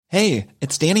Hey,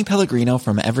 it's Danny Pellegrino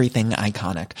from Everything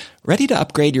Iconic. Ready to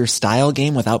upgrade your style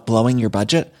game without blowing your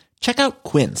budget? Check out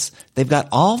Quince. They've got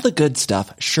all the good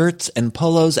stuff, shirts and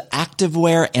polos,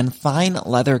 activewear, and fine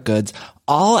leather goods,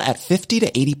 all at 50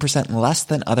 to 80% less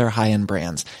than other high-end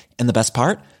brands. And the best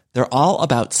part? They're all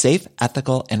about safe,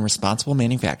 ethical, and responsible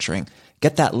manufacturing.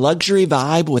 Get that luxury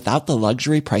vibe without the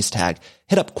luxury price tag.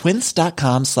 Hit up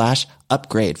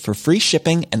quince.com/upgrade for free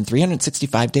shipping and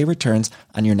 365-day returns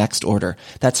on your next order.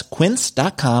 That's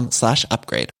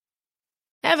quince.com/upgrade.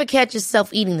 Ever catch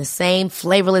yourself eating the same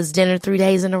flavorless dinner 3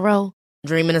 days in a row?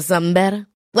 Dreaming of something better?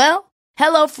 Well,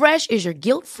 HelloFresh is your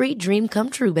guilt-free dream come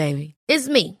true, baby. It's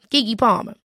me, Keke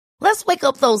Palmer. Let's wake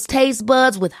up those taste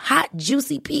buds with hot,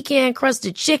 juicy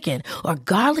pecan-crusted chicken or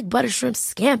garlic butter shrimp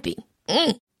scampi.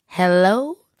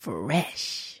 Hello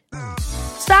Fresh.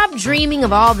 Stop dreaming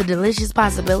of all the delicious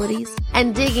possibilities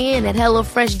and dig in at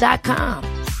HelloFresh.com.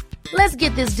 Let's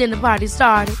get this dinner party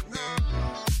started.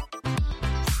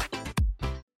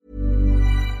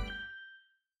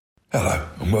 Hello,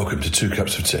 and welcome to Two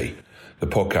Cups of Tea, the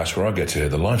podcast where I get to hear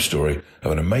the life story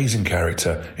of an amazing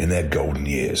character in their golden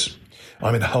years.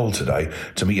 I'm in Hull today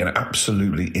to meet an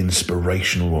absolutely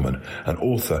inspirational woman, an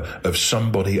author of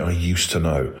Somebody I Used to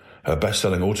Know, her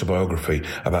best-selling autobiography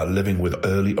about living with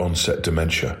early onset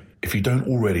dementia. If you don't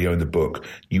already own the book,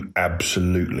 you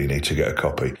absolutely need to get a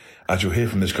copy. As you'll hear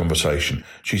from this conversation,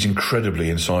 she's incredibly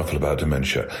insightful about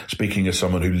dementia, speaking as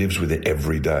someone who lives with it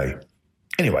every day.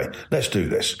 Anyway, let's do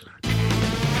this.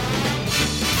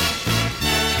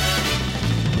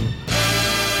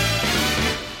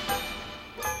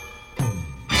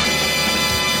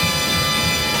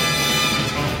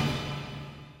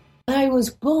 I was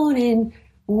born in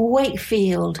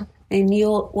Wakefield in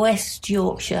West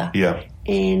Yorkshire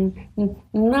in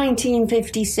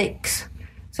 1956.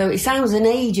 So it sounds an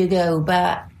age ago,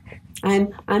 but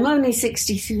I'm only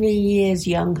 63 years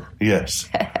young. Yes.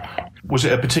 Was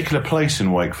it a particular place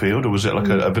in Wakefield, or was it like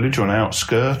a village or an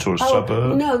outskirt or a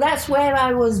suburb? No, that's where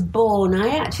I was born.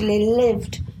 I actually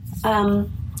lived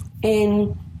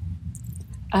in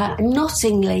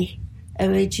Nottingley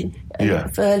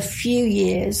for a few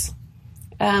years.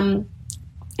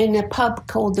 In a pub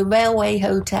called the Railway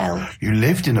Hotel. You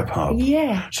lived in a pub?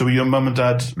 Yeah. So were your mum and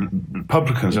dad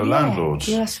publicans or landlords?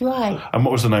 That's right. And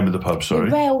what was the name of the pub,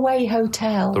 sorry? The Railway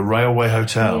Hotel. The Railway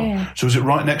Hotel. Yeah. So was it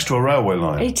right next to a railway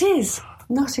line? It is.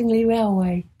 Nottingley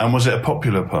Railway. And was it a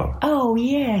popular pub? Oh,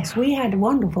 yes. We had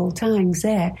wonderful times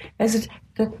there. I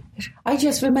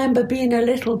just remember being a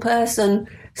little person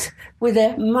with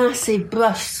a massive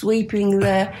brush sweeping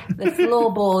the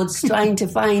floorboards, trying to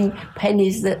find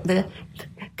pennies that the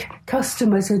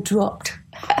customers had dropped.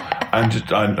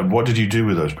 And what did you do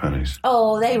with those pennies?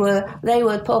 Oh, they were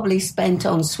probably spent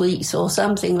on sweets or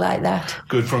something like that.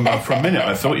 Good. For a minute,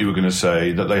 I thought you were going to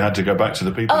say that they had to go back to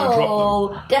the people who dropped them.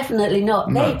 Oh, definitely not.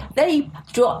 No. They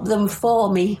dropped them for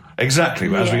me. Exactly.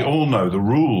 Yeah. As we all know, the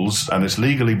rules, and it's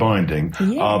legally binding,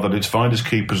 are that it's finders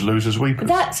keepers, losers weepers.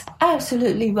 That's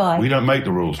absolutely right. We don't make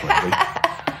the rules, maybe.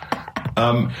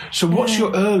 So what's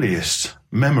your earliest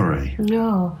memory?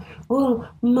 No. Well,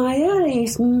 my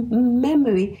earliest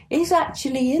memory is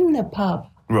actually in the pub.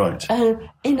 Right.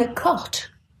 In a cot,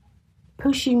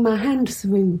 pushing my hand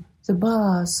through the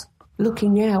bars,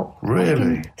 looking out.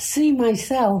 Really? I can see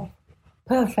myself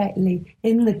perfectly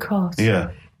in the cot.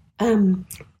 Yeah.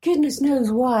 Goodness knows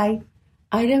why,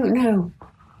 I don't know.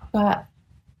 But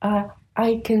I'm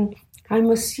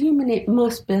assuming it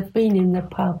must have been in the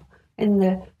pub, in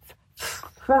the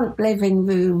front living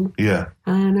room. Yeah.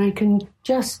 And I can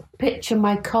just picture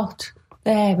my cot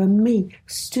there and me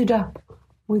stood up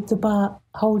with the bar,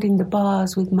 holding the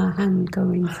bars with my hand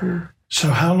going through. So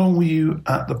how long were you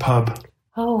at the pub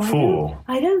for?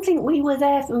 I don't think we were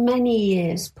there for many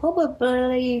years.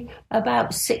 Probably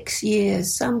about 6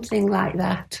 years, something like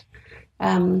that.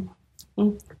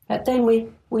 But then we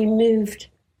moved.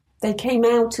 They came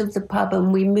out of the pub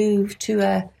and we moved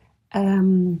to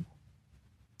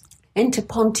into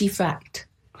Pontefract.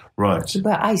 Right.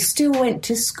 But I still went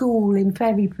to school in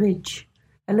Ferrybridge,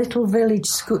 a little village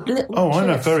school. I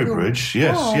know Ferrybridge.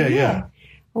 Yes, yeah.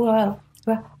 Well,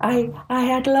 I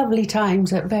had lovely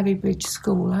times at Ferrybridge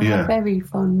School. I have very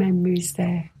fond memories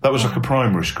there. That was like a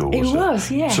primary school, was it? It was,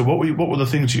 yeah. So what were the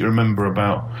things that you remember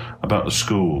about the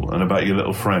school and about your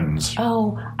little friends?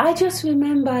 Oh, I just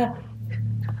remember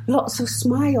lots of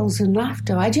smiles and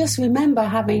laughter. I just remember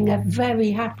having a very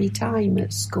happy time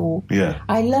at school. Yeah.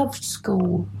 I loved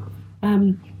school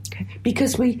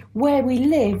because where we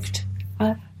lived,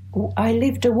 I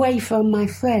lived away from my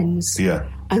friends. Yeah.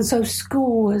 And so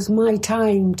school was my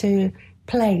time to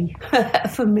play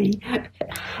for me.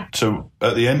 So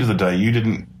at the end of the day, you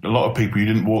didn't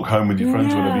walk home with your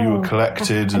friends, whatever, you were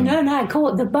collected? And... No, I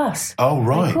caught the bus. Oh,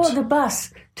 right. I caught the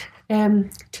bus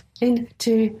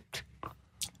into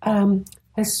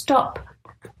a stop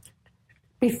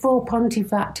before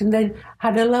Pontefract, and then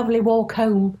had a lovely walk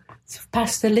home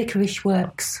past the licorice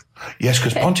works. Yes,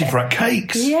 because Pontefract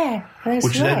cakes. Yeah,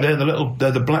 that's right.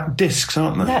 They're the black discs,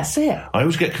 aren't they? That's it. I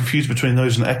always get confused between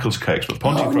those and Eccles cakes, but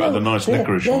Pontefract are the nice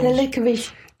licorice ones. They're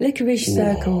the licorice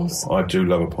circles. I do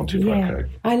love a Pontefract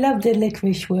cake. I love the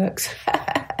licorice works.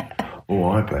 Oh,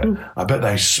 I bet. I bet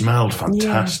they smelled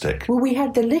fantastic. Yeah. Well, we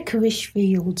had the licorice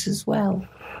fields as well.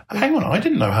 Hang on, I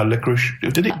didn't know how licorice...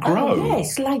 Did it grow? Oh,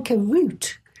 yes, like a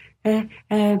root.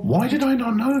 Why did I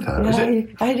not know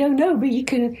that? I don't know, but you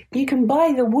can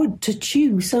buy the wood to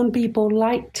chew. Some people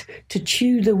liked to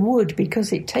chew the wood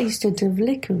because it tasted of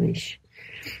licorice.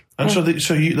 And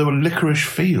there were licorice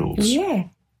fields? Yeah.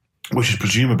 Which is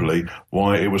presumably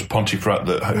why it was Pontefract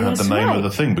that had the name of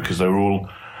the thing, because they were all...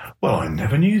 Well, I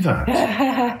never knew that.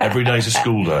 Every day's a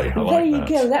school day. There you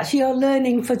go. That's your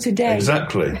learning for today.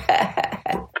 Exactly.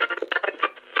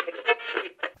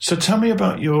 So tell me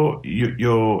about your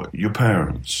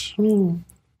parents. My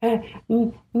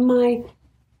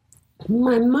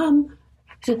mum,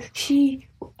 she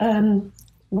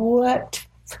worked.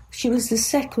 She was the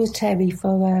secretary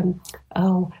for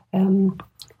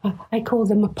I call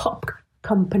them a pop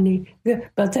company,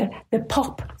 but the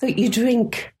pop that you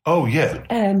drink. Oh yeah.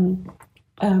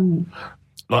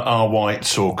 Like R.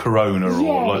 White's or Corona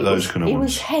or like those kind of ones. It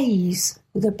was Hayes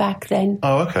back then.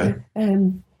 Oh, okay.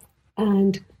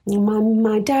 And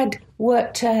my dad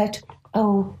worked at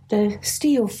the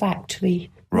steel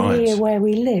factory near where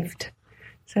we lived.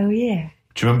 So yeah.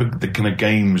 Do you remember the kind of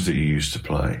games that you used to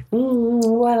play?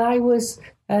 Well, I was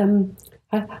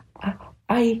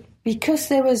because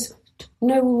there was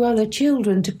no other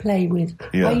children to play with.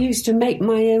 Yeah. I used to make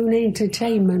my own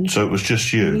entertainment. So it was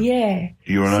just you? Yeah.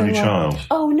 You were an only child?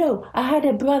 Oh, no. I had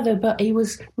a brother, but he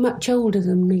was much older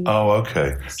than me. Oh,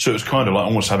 okay. So it was kind of like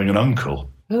almost having an uncle.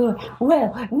 Oh,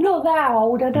 well, not that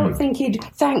old. I don't think he'd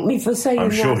thank me for saying that.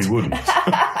 I'm sure he wouldn't.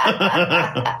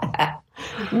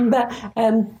 But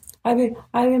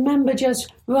I remember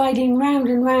just riding round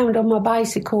and round on my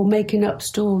bicycle, making up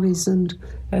stories and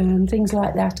things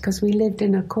like that, because we lived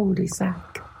in a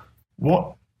cul-de-sac.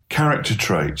 What character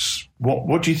traits,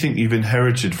 what do you think you've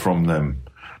inherited from them?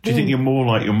 Do you think you're more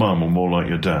like your mum or more like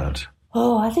your dad?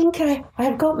 Oh, I think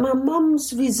I've got my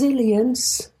mum's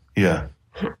resilience. Yeah.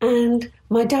 And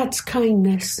my dad's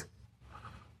kindness.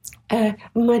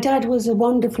 My dad was a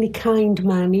wonderfully kind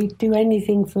man. He'd do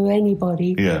anything for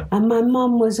anybody. Yeah. And my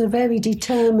mum was a very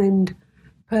determined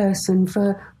person.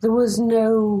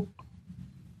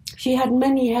 She had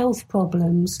many health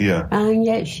problems. Yeah. And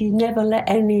yet she never let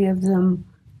any of them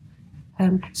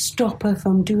stop her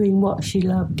from doing what she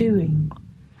loved doing.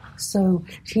 So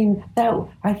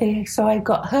I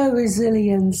got her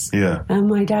resilience and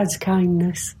my dad's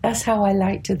kindness. That's how I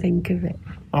like to think of it.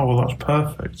 Oh, well, that's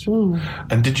perfect.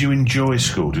 And did you enjoy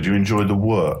school? Did you enjoy the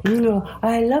work?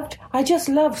 I just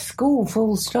loved school,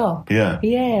 full stop. Yeah.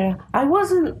 Yeah. I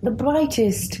wasn't the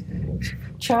brightest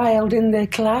child in the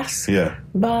class. Yeah.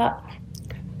 But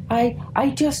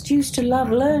I just used to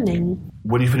love learning.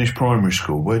 When you finished primary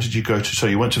school, where did you go to? So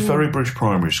you went to Ferrybridge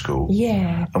Primary School.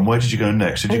 Yeah. And where did you go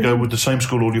next? Did you go with the same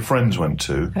school all your friends went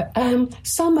to?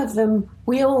 Some of them,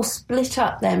 we all split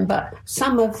up then, but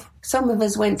some of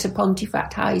us went to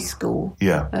Pontefract High School.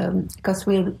 Yeah. Because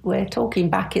we're talking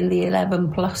back in the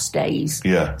 11 plus days.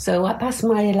 Yeah. So I passed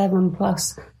my 11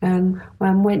 plus and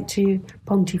went to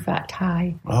Pontefract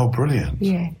High. Oh, brilliant.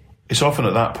 Yeah. It's often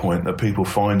at that point that people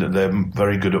find that they're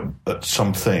very good at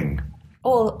something.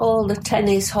 All the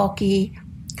tennis, hockey,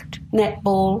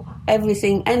 netball,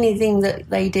 everything, anything that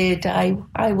they did, I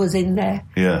was in there.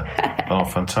 Yeah. Oh,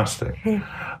 fantastic.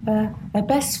 A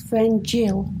best friend,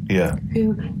 Jill,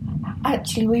 who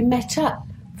actually we met up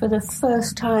for the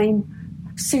first time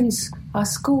since our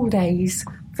school days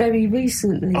very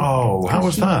recently. Oh, how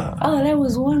was that? Oh, that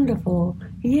was wonderful.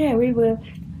 Yeah,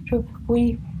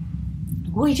 we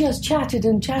just chatted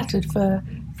and chatted for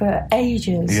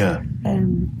ages. Yeah.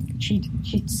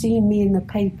 She'd seen me in the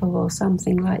paper or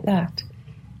something like that.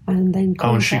 And then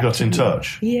and she got in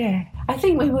touch? Yeah. I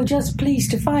think we were just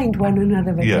pleased to find one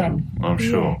another again. Yeah, I'm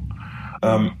sure.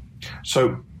 Yeah.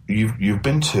 So you've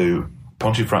been to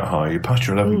Pontefract High, you passed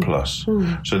your 11 plus.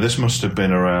 So this must have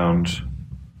been around,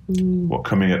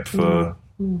 coming up for...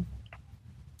 Oh,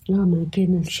 my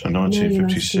goodness. So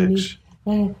 1956.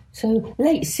 So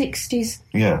late 60s.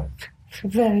 Yeah.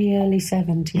 Very early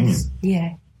 70s.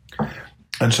 Yeah.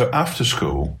 And so after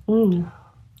school,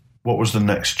 what was the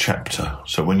next chapter?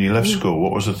 So when you left school,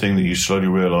 what was the thing that you slowly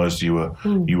realised you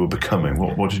were becoming?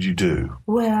 What did you do?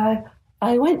 Well,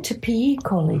 I went to PE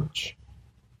college.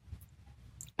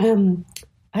 I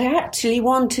actually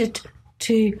wanted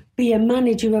to be a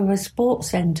manager of a sports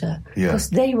centre because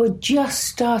they were just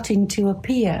starting to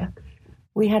appear.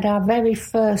 We had our very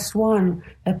first one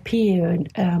appear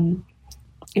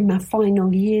in my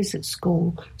final years at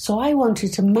school. So I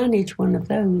wanted to manage one of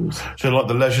those. So like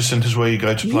the leisure centres where you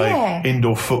go to play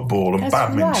indoor football and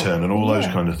badminton and all those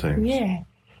kind of things. Yeah.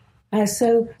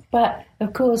 But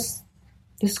of course,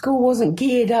 the school wasn't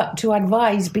geared up to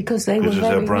advise because they were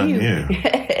very brand new.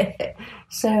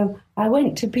 So I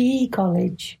went to PE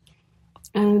college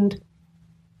and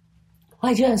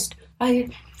I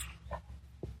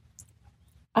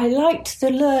liked the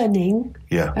learning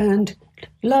and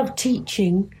loved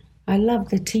teaching. I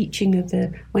loved the teaching of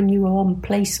when you were on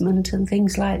placement and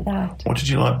things like that. What did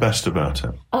you like best about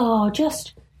it? Oh,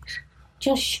 just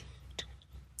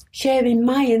sharing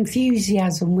my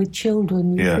enthusiasm with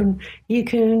children. You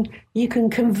can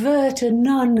convert a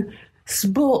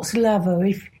non-sports lover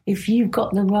if you've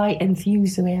got the right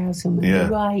enthusiasm and the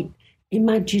right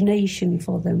imagination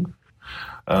for them.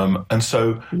 And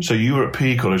so you were at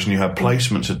PE college and you had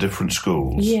placements at different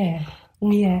schools. Yeah.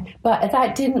 But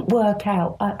that didn't work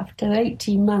out. After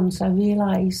 18 months, I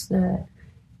realised that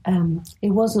it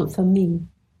wasn't for me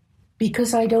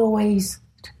because I'd always...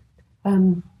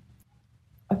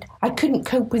 I couldn't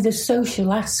cope with the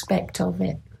social aspect of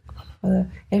it.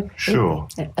 Sure.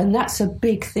 And that's a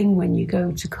big thing when you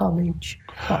go to college.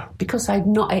 But because I'd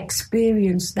not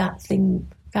experienced that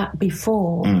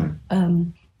before,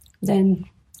 then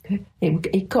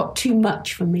it got too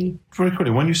much for me. Very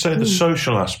quickly, when you say the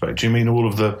social aspect, do you mean all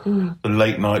of the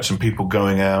late nights and people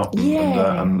going out?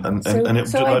 And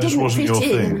that just wasn't your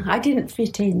thing? I didn't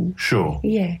fit in. Sure.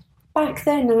 Yeah. Back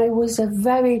then I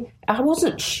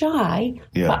wasn't shy,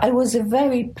 but I was a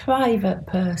very private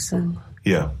person.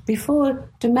 Yeah. Before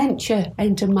dementia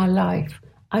entered my life,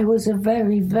 I was a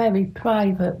very, very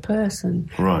private person.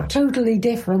 Right. Totally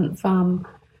different from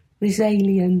this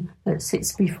alien that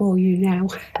sits before you now.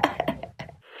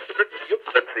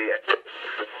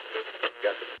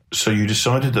 So you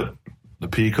decided that the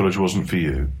PE college wasn't for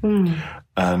you,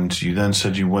 and you then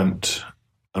said you went,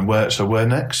 and where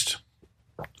next?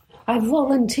 I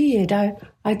volunteered.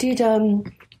 I did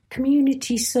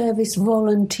community service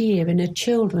volunteer in a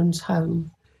children's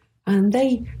home, and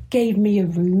they gave me a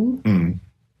room,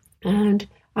 and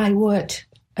I worked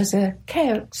as a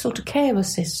care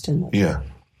assistant. Yeah.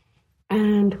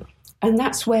 And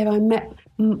that's where I met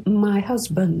my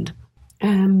husband.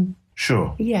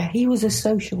 Sure. Yeah, he was a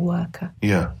social worker.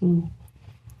 Yeah.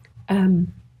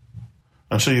 And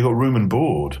so you got room and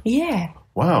board. Yeah.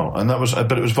 Wow, and that was,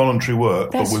 but it was voluntary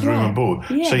work, but with room and board.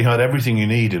 Yeah. So you had everything you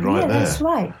needed right there. That's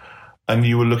right. And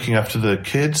you were looking after the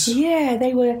kids? Yeah,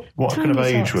 they were. What kind of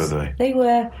age were they?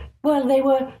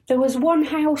 There was one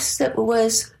house that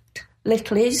was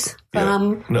littlies,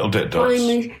 little dit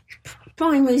dots.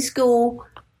 Primary school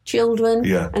children,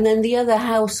 and then the other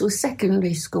house was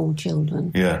secondary school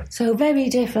children. Yeah. So very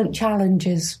different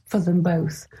challenges for them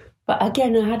both. But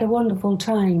again, I had a wonderful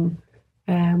time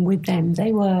with them.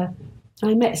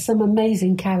 I met some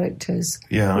amazing characters.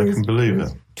 Yeah, I can believe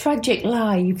it. Tragic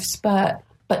lives, but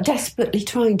desperately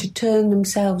trying to turn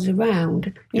themselves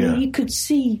around. You know, you could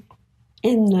see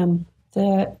in them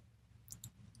that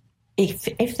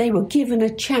if they were given a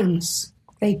chance,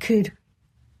 they could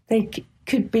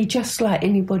be just like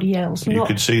anybody else. You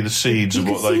could see the seeds of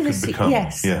what they could become.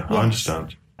 Yes. Yeah, I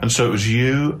understand. And so it was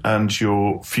you and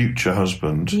your future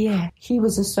husband. Yeah, he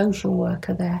was a social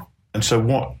worker there. And so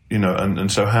what, and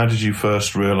so how did you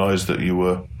first realise that you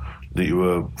were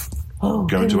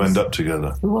going to end up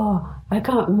together? Well, I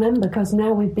can't remember because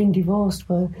now we've been divorced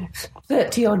for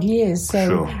 30 odd years. So.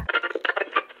 Sure.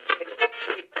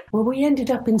 Well, we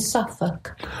ended up in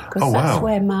Suffolk because that's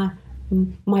where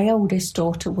my oldest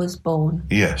daughter was born.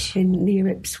 Yes. Near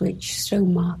Ipswich,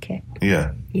 Stowmarket.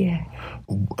 Yeah. Yeah.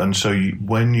 And so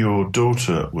when your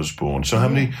daughter was born, so how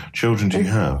many children do you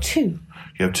have? 2.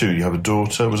 You have 2. You have a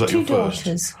daughter. Was that 2 your first? 2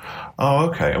 daughters. Oh,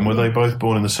 okay. And were they both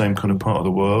born in the same kind of part of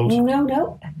the world?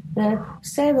 No.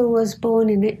 Sarah was born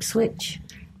in Ipswich,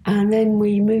 and then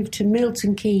we moved to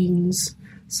Milton Keynes.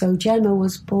 So Gemma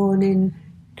was born in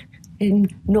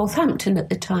Northampton at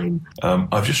the time.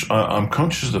 I'm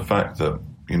conscious of the fact that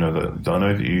that I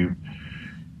know that you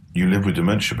live with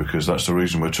dementia because that's the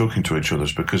reason we're talking to each other.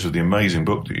 Is because of the amazing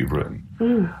book that you've written,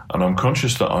 and I'm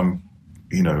conscious that I'm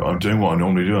doing what I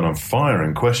normally do and I'm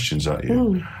firing questions at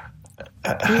you.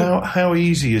 How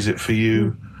easy is it for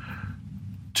you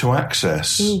to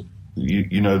access,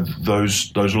 you know,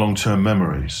 those long-term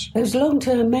memories. Those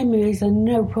long-term memories are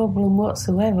no problem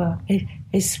whatsoever.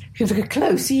 It's the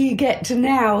closer you get to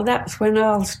now, that's when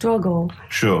I'll struggle.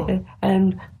 Sure.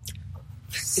 And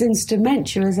since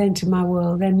dementia has entered my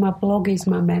world, then my blog is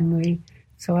my memory,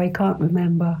 so I can't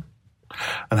remember.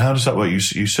 And how does that work?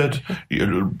 You said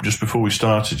just before we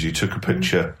started, you took a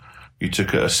picture, you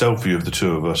took a selfie of the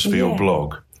two of us for your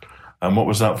blog. And what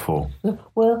was that for?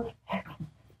 Well,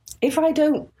 if I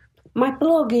don't... My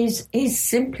blog is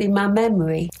simply my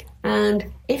memory.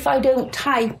 And if I don't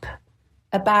type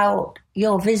about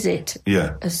your visit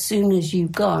as soon as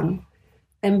you've gone,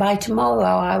 then by tomorrow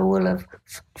I will have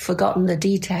forgotten the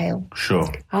detail.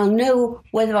 Sure. I'll know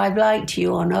whether I've liked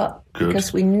you or not. Good.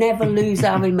 Because we never lose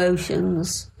our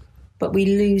emotions, but we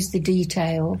lose the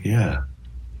detail. Yeah.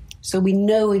 So we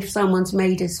know if someone's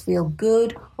made us feel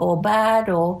good or bad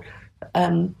or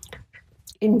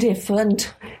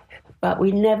indifferent, but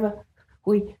we never,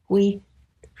 we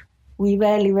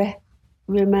rarely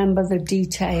remember the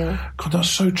detail. God, that's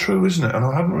so true, isn't it? And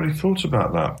I hadn't really thought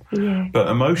about that. Yeah. But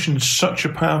emotion's such a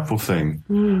powerful thing.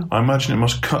 I imagine it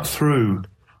must cut through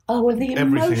the everything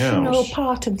emotional else.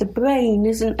 part of the brain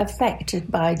isn't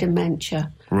affected by dementia.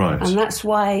 Right. And that's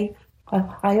why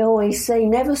I always say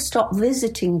never stop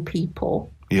visiting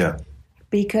people. Yeah.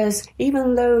 Because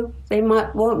even though they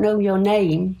won't know your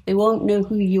name, they won't know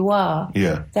who you are,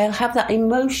 they'll have that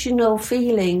emotional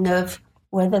feeling of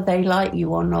whether they like you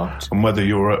or not. And whether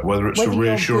it's a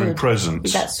reassuring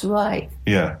presence. That's right.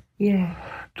 Yeah. Yeah.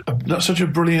 That's such a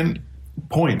brilliant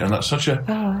point, and that's such a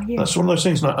that's one of those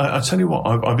things. And I tell you what,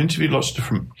 I've interviewed lots of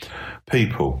different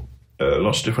people,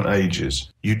 lots of different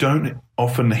ages. You don't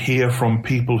often hear from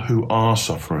people who are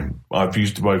suffering. I've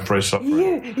used the phrase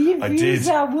suffering. You've used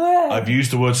that word. I've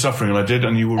used the word suffering, and I did,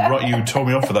 and you were right. You told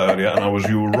me off for that earlier, and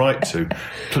you were right to.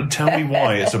 Tell me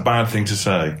why it's a bad thing to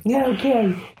say.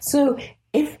 Okay, so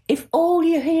if all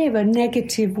you hear are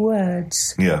negative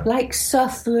words, like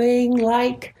suffering,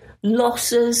 like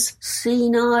losses,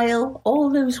 senile, all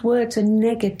those words are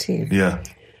negative. Yeah.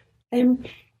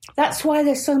 That's why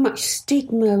there's so much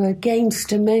stigma against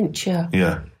dementia.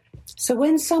 Yeah. So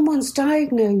when someone's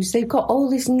diagnosed, they've got all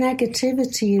this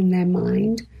negativity in their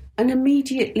mind and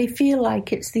immediately feel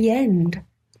like it's the end.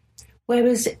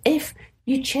 Whereas if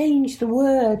you change the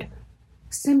word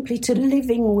simply to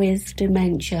living with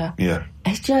dementia,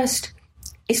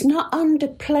 it's not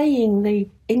underplaying the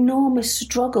enormous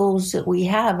struggles that we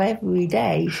have every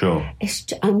day. Sure.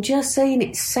 I'm just saying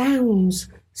it sounds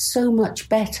so much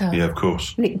better. Yeah, of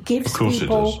course. And it gives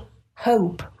people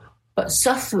hope. But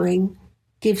suffering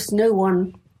gives no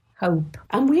one hope.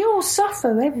 And we all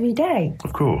suffer every day.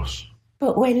 Of course.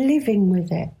 But we're living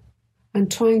with it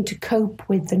and trying to cope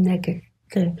with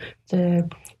the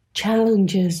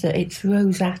challenges that it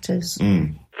throws at us.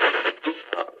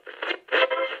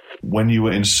 When you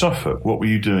were in Suffolk, what were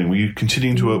you doing? Were you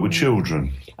continuing to work with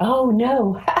children? Oh,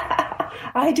 no.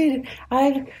 I did.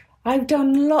 I've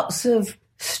done lots of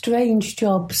strange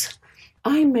jobs.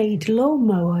 I made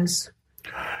lawnmowers.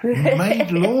 You made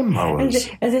lawnmowers?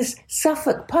 There's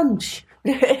Suffolk Punch.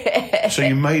 So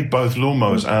you made both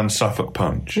lawnmowers and Suffolk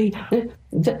Punch?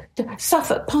 The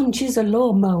Suffolk Punch is a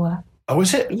lawnmower. Oh,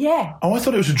 is it? Yeah. Oh, I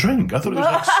thought it was a drink. I thought it was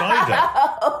like cider.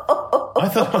 I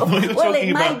thought you were talking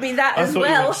it about... might be that as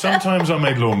well. Sometimes I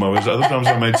made lawnmowers, other times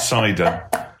I made cider.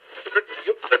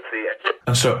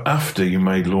 And so after you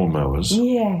made lawnmowers...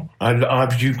 Yeah.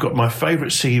 You've got my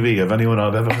favourite CV of anyone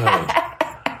I've ever heard.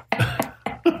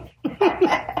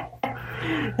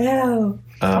 Oh.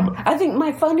 I think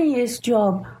my funniest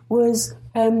job was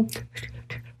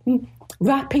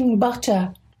wrapping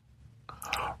butter.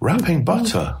 Wrapping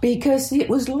butter? Because it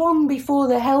was long before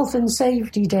the health and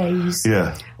safety days.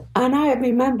 Yeah. And I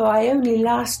remember I only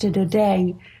lasted a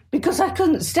day because I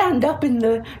couldn't stand up in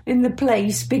the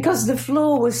place because the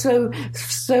floor was so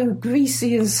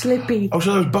greasy and slippy. Oh,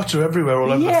 so there was butter everywhere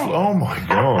all over the floor. Oh, my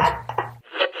God.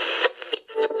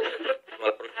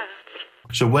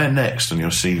 So where next on your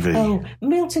CV? Oh,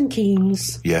 Milton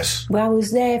Keynes. Yes. Well, I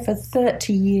was there for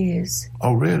 30 years.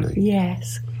 Oh, really?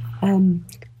 Yes.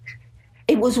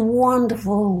 It was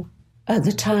wonderful at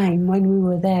the time when we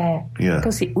were there. Yeah.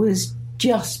 Because it was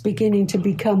just beginning to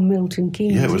become Milton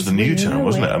Keynes. Yeah, it was the new town,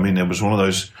 wasn't it? I mean, it was one of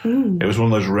those. It was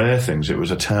one of those rare things. It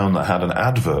was a town that had an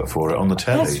advert for it on the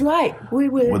telly. That's right. We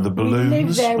were with the balloons. We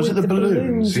lived there was with it the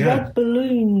balloons? Yeah. Red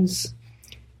balloons.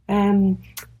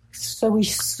 So we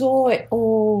saw it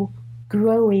all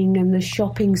growing and the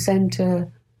shopping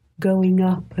centre going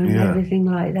up and everything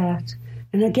like that.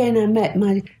 And again, I met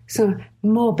some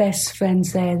more best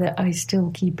friends there that I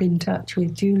still keep in touch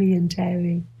with, Julie and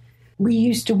Terry. we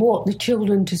used to walk the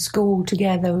children to school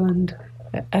together and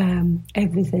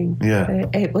everything. Yeah.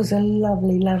 It was a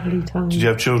lovely, lovely time. Did you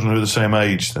have children who were the same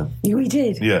age then? We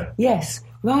did. Yeah. Yes.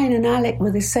 Ryan and Alec were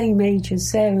the same age as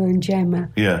Sarah and Gemma.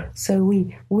 Yeah. So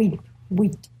we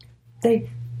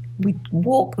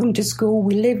walked them to school.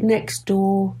 We lived next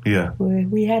door. Yeah.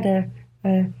 We had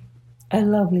a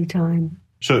lovely time.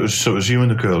 So it was you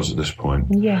and the girls at this point.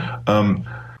 Yeah.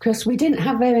 Because we didn't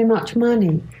have very much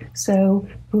money, so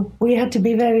we had to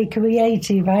be very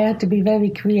creative. I had to be very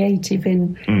creative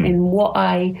in what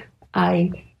I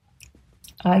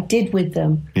did with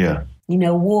them. Yeah. You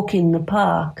know, walk in the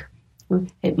park.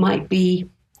 It might be,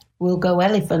 we'll go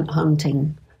elephant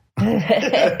hunting.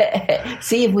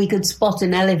 See if we could spot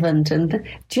an elephant, and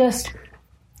just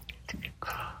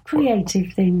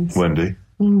creative things. Wendy,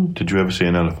 did you ever see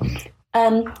an elephant?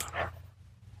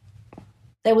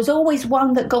 There was always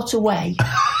one that got away.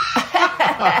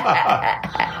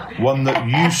 One that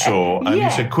you saw, and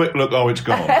you said, "Quick, look! Oh, it's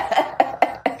gone."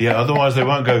 Yeah. Otherwise, they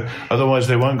won't go.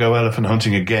 Elephant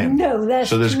hunting again. No,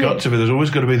 that's so. There's true. got to be. There's always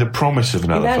got to be the promise of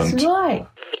an elephant. That's right.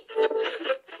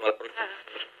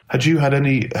 Had you had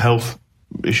any health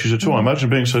issues at all? I imagine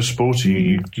being so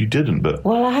sporty, you didn't. But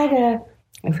well,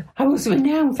 I was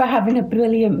renowned for having a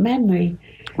brilliant memory.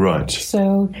 Right.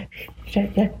 So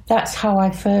that's how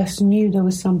I first knew there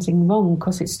was something wrong,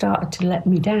 because it started to let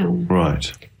me down.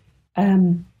 Right.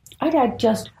 I'd had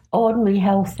just ordinary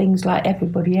health things like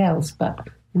everybody else, but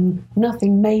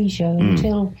nothing major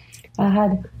until I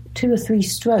had 2 or 3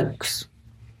 strokes.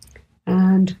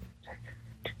 And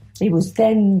it was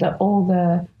then that all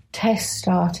the tests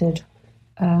started,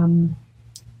 and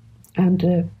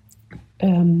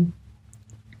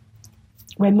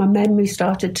when my memory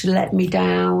started to let me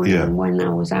down, and when I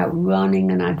was out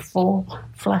running and I'd fall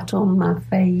flat on my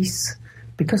face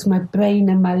because my brain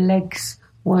and my legs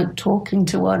weren't talking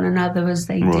to one another as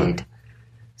they did.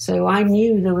 So I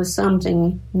knew there was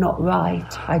something not right.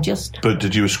 But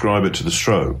did you ascribe it to the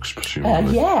strokes,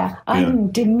 presumably?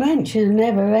 Dementia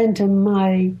never entered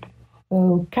my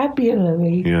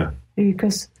vocabulary. Yeah.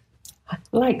 Because,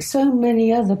 like so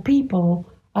many other people,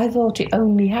 I thought it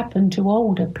only happened to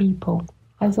older people.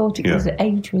 I thought it was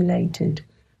age-related,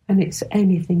 and it's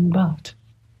anything but.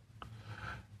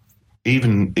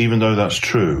 Even though that's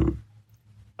true,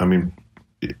 I mean,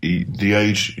 the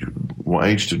age. What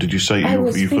age did you say I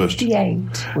was you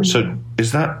 58. first? So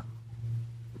is that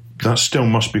still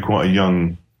must be quite a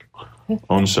young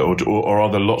onset, or are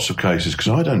there lots of cases? Because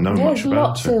I don't know much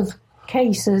about it. There's lots of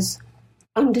cases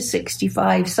under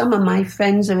 65. Some of my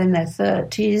friends are in their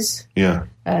 30s. Yeah.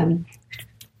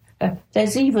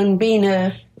 There's even been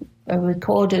a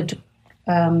recorded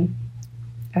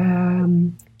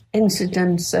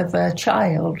incidence of a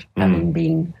child having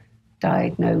been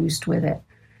diagnosed with it.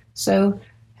 So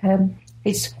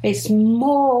it's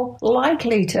more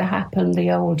likely to happen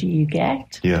the older you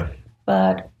get. Yeah.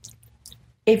 But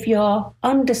if you're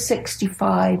under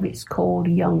 65, it's called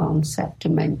young onset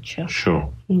dementia. Sure.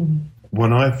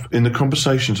 When in the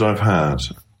conversations I've had,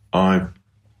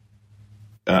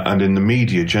 and in the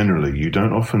media generally, you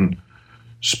don't often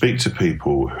speak to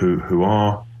people who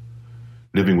are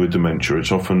living with dementia.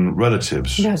 It's often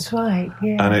relatives. That's right.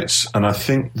 Yeah. And I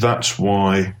think that's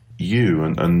why you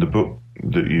and the book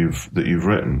that you've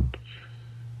written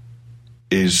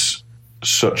is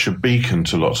such a beacon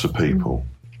to lots of people.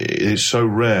 It's so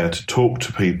rare to talk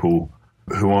to people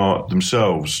who are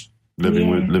themselves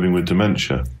living with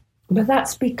dementia. But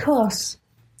that's because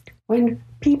when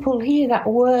people hear that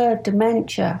word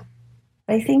dementia,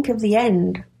 they think of the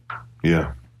end.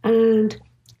 Yeah. And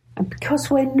because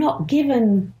when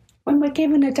we're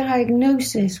given a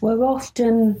diagnosis, we're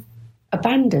often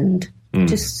abandoned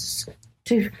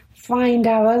to find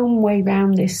our own way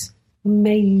round this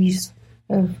maze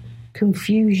of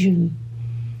confusion.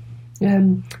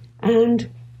 And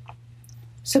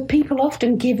so people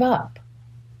often give up,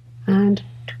 and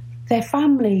their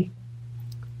family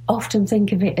often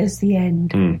think of it as the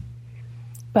end.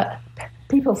 But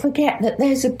people forget that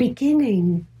there's a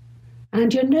beginning,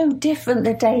 and you're no different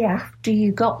the day after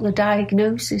you got the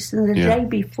diagnosis than the day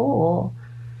before,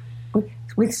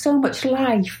 with so much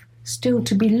life still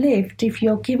to be lived if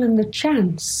you're given the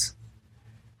chance.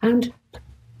 And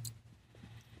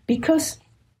because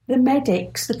the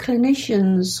medics, the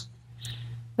clinicians,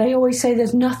 they always say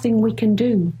there's nothing we can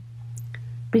do,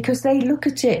 because they look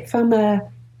at it from a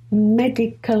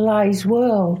medicalized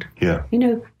world. Yeah. You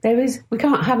know, we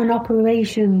can't have an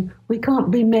operation, we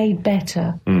can't be made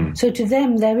better. So to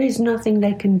them, there is nothing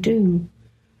they can do.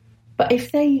 But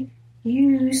if they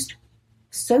used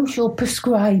social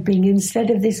prescribing instead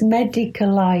of this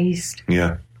medicalized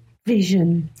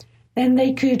vision, then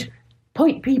they could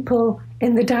point people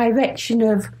in the direction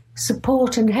of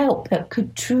support and help that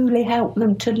could truly help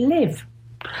them to live.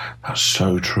 That's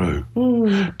so true.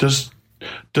 Does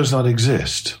that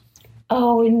exist?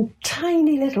 Oh, in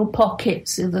tiny little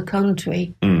pockets of the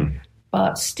country.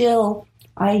 But still,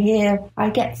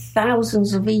 I get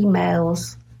thousands of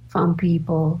emails from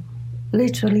people,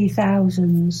 literally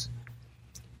thousands.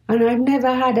 And I've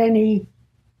never had any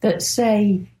that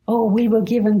say, oh, we were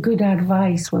given good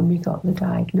advice when we got the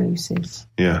diagnosis.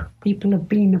 Yeah. People have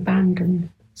been abandoned.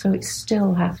 So it's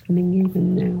still happening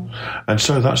even now. And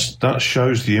so that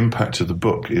shows the impact of the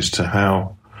book as to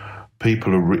how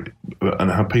people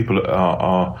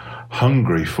are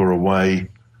hungry for a way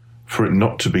for it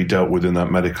not to be dealt with in that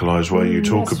medicalised way you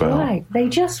talk about. Right. They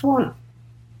just want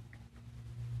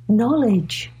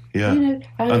knowledge. Yeah.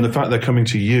 And the fact they're coming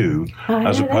to you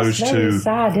as opposed that's to... very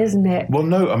sad, isn't it? Well,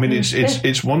 no, I mean,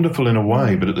 it's wonderful in a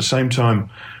way, but at the same time,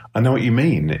 I know what you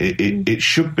mean. It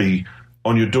should be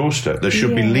on your doorstep. There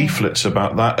should be leaflets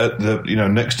about that at the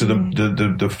next to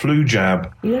the flu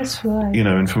jab. That's right.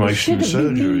 Information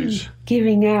surgeries.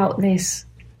 Giving out this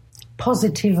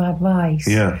positive advice.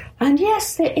 Yeah. And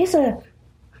yes, there is a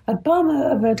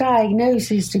bummer of a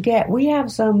diagnosis to get. We have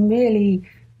some really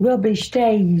rubbish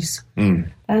days.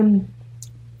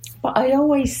 But I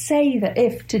always say that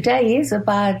if today is a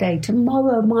bad day,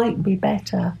 tomorrow might be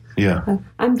better. Yeah.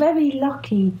 I'm very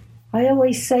lucky. I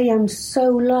always say I'm so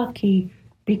lucky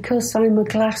because I'm a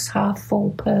glass half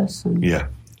full person. Yeah.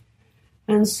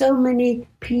 And so many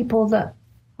people that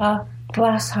are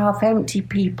glass half empty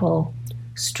people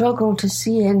struggle to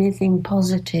see anything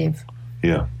positive.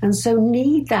 Yeah. And so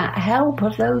need that help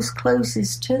of those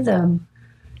closest to them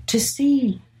to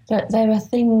see that there are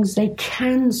things they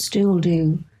can still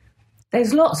do.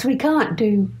 There's lots we can't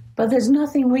do, but there's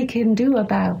nothing we can do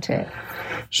about it.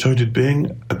 So did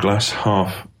being a glass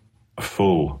half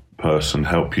full person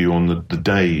help you on the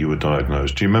day you were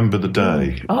diagnosed? Do you remember the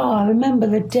day? Oh, I remember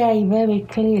the day very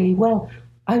clearly. Well,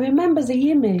 I remember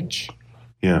the image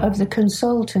of the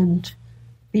consultant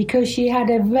because she had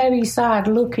a very sad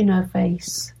look in her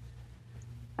face,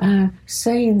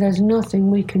 saying there's nothing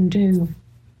we can do.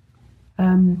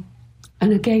 And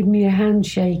it gave me a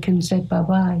handshake and said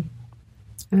bye-bye.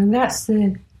 And that's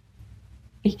you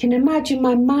can imagine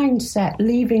my mindset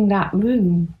leaving that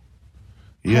room.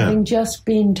 Yeah. Having just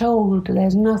been told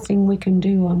there's nothing we can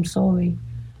do, I'm sorry.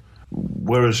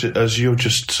 Whereas, as you're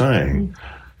just saying,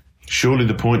 surely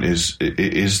the point is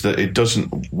that it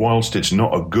doesn't, whilst it's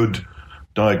not a good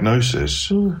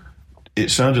diagnosis,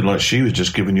 it sounded like she was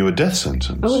just giving you a death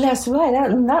sentence. Oh, that's right.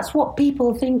 And that's what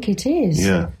people think it is.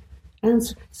 Yeah. And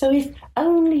so if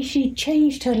only she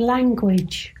changed her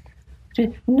language.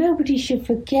 Nobody should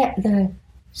forget the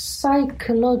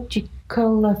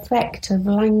psychological effect of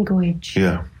language.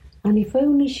 Yeah. And if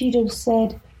only she'd have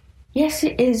said, yes,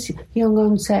 it is young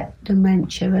onset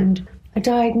dementia and a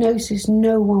diagnosis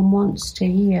no one wants to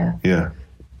hear. Yeah.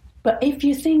 But if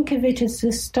you think of it as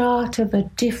the start of a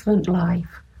different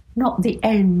life, not the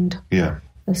end. Yeah.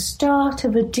 The start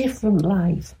of a different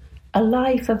life, a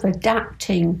life of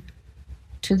adapting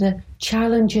to the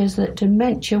challenges that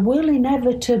dementia will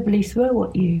inevitably throw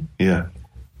at you. Yeah.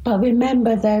 But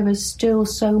remember, there is still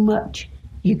so much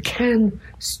you can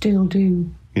still do.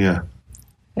 Yeah.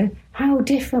 How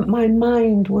different my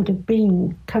mind would have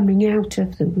been coming out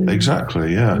of the room.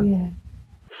 Exactly, yeah. Yeah.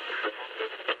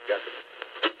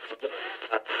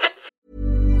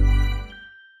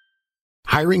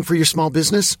 Hiring for your small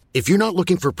business? If you're not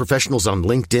looking for professionals on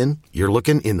LinkedIn, you're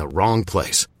looking in the wrong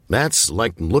place. That's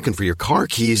like looking for your car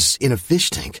keys in a fish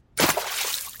tank.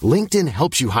 LinkedIn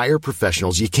helps you hire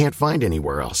professionals you can't find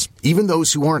anywhere else, even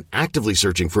those who aren't actively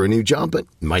searching for a new job but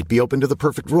might be open to the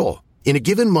perfect role. In a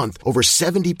given month, over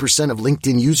 70% of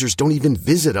LinkedIn users don't even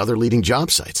visit other leading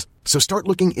job sites. So start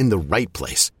looking in the right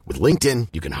place. With LinkedIn,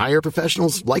 you can hire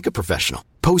professionals like a professional.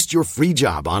 Post your free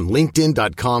job on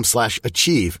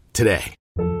linkedin.com/achieve today.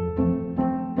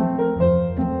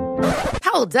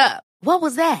 Hold up. What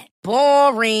was that?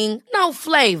 Boring. No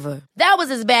flavor. That was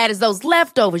as bad as those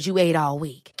leftovers you ate all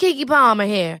week. Keke Palmer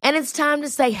here, and it's time to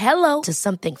say hello to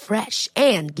something fresh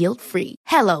and guilt-free.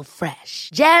 Hello Fresh.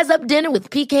 Jazz up dinner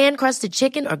with pecan-crusted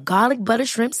chicken or garlic butter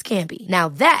shrimp scampi. Now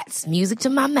that's music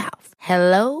to my mouth.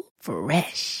 Hello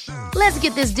Fresh. Let's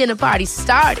get this dinner party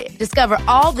started. Discover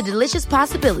all the delicious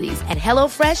possibilities at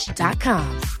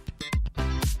HelloFresh.com.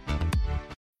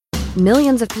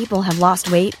 Millions of people have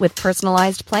lost weight with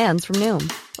personalized plans from Noom.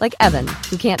 Like Evan,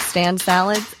 who can't stand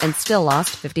salads and still lost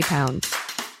 50 pounds.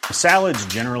 Salads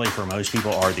generally for most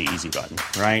people are the easy button,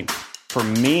 right? For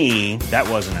me, that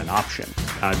wasn't an option.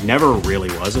 I never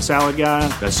really was a salad guy.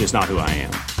 That's just not who I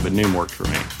am. But Noom worked for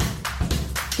me.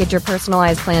 Get your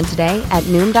personalized plan today at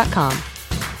Noom.com.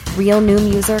 Real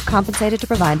Noom user compensated to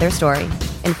provide their story.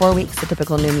 In 4 weeks, the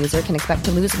typical Noom user can expect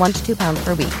to lose 1 to 2 pounds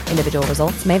per week. Individual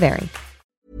results may vary.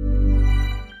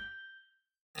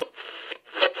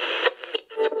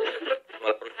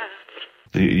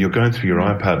 You're going through your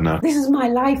iPad now. This is my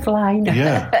lifeline.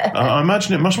 Yeah, I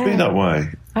imagine it must be that way.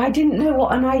 I didn't know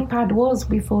what an iPad was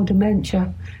before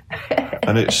dementia.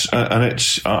 And it's.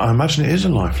 I imagine it is a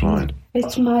lifeline.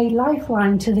 It's my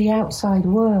lifeline to the outside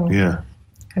world. Yeah.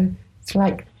 It's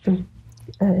like the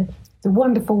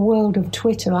wonderful world of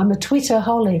Twitter. I'm a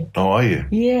Twitterholic. Oh, are you?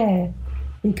 Yeah,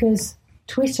 because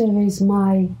Twitter is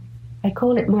I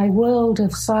call it my world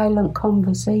of silent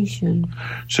conversation.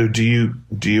 So do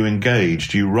you engage?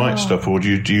 Do you write stuff, or do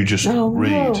you just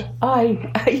read? No,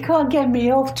 you can't get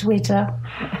me off Twitter.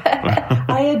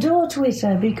 I adore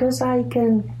Twitter because I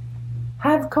can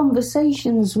have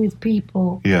conversations with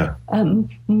people. Yeah. At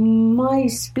my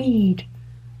speed,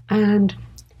 and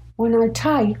when I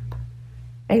type,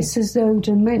 it's as though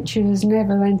dementia has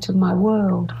never entered my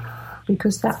world,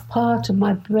 because that part of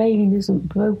my brain isn't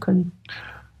broken.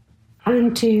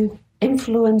 And to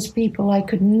influence people I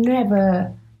could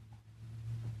never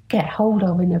get hold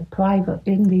of in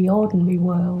the ordinary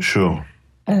world. Sure.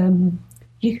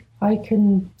 I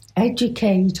can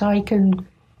educate, I can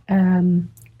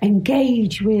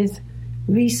engage with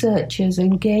researchers,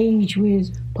 engage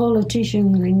with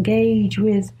politicians, engage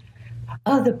with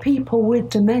other people with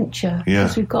dementia. Yeah.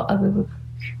 Because we've got a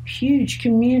huge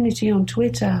community on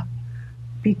Twitter,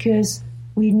 because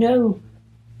we know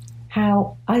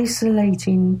how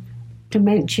isolating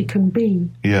dementia can be.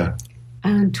 Yeah.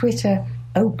 And Twitter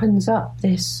opens up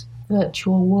this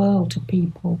virtual world to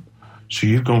people. So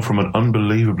you've gone from an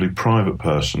unbelievably private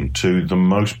person to the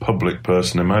most public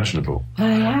person imaginable. I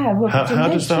have. Well, How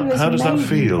does that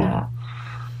feel?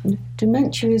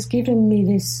 Dementia has given me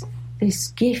this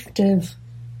gift of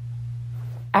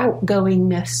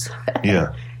outgoingness.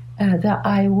 Yeah. That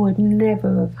I would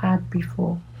never have had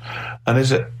before. And is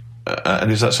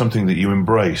that something that you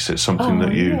embrace? It's something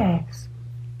that you... Yes,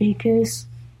 because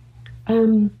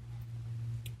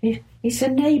it's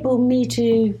enabled me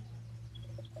to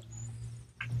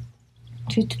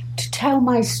tell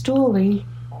my story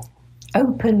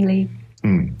openly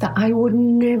that I would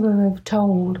never have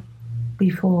told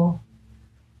before.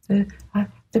 The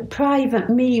private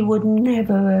me would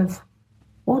never have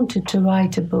wanted to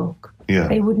write a book. Yeah.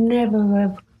 They would never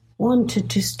have wanted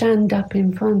to stand up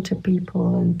in front of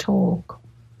people and talk.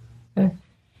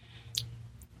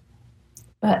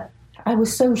 But I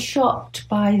was so shocked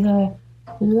by the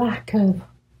lack of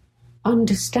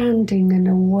understanding and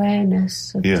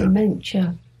awareness of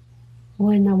dementia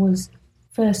when I was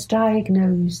first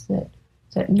diagnosed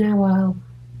that now I'll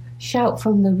shout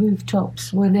from the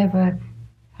rooftops whenever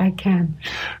I can.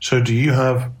 So do you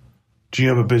have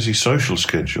a busy social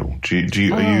schedule? Are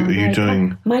you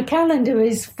doing... My calendar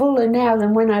is fuller now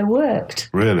than when I worked.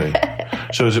 Really?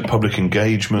 So is it public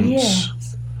engagements?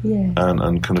 Yes, yeah.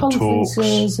 And kind of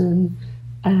conferences talks?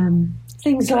 And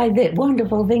things like that,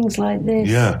 wonderful things like this.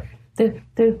 Yeah.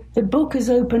 The book has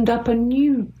opened up a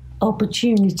new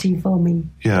opportunity for me.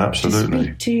 Yeah, absolutely. To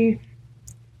speak to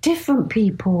different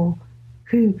people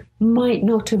who might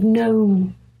not have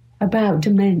known about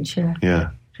dementia.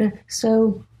 Yeah.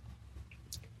 So...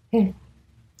 Yeah.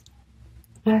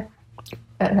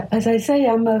 As I say,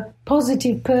 I'm a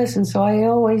positive person, so I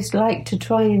always like to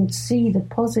try and see the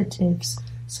positives.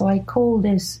 So I call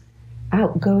this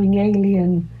outgoing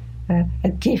alien a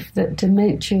gift that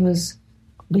dementia has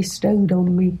bestowed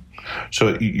on me.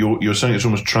 So you're saying it's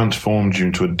almost transformed you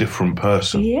into a different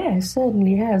person? Yeah, it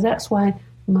certainly has. That's why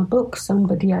my book,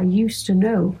 Somebody I Used to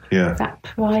Know, that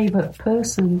private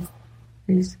person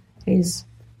is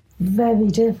very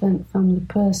different from the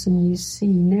person you see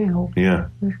now. Yeah.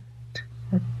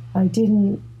 I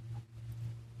didn't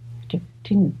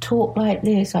talk like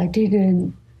this. I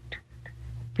didn't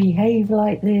behave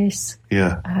like this.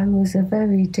 Yeah. I was a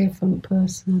very different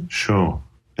person. Sure.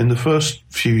 In the first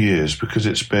few years, because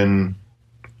it's been,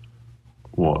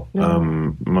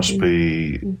 must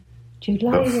be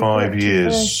July about 5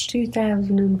 years.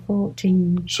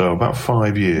 2014. So about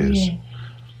 5 years. Yeah.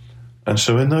 And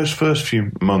so in those first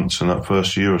few months and that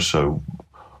first year or so,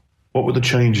 what were the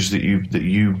changes that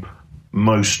you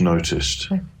most noticed?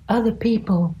 Other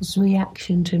people's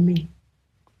reaction to me.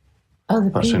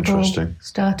 That's people interesting.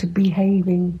 Started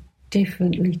behaving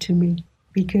differently to me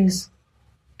because,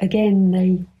 again,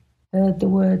 they heard the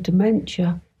word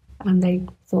dementia and they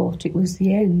thought it was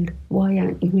the end. Why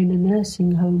aren't you in a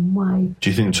nursing home? Why? Do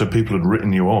you think so? People had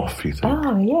written you off, you think?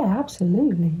 Oh, yeah,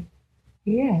 absolutely.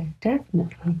 Yeah,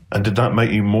 definitely. And did that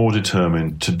make you more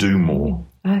determined to do more?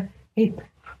 It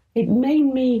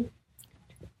made me...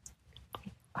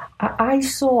 I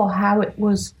saw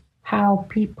how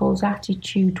people's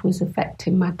attitude was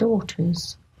affecting my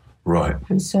daughters. Right.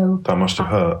 And so... That must have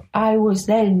hurt. I was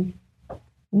then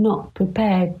not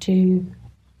prepared to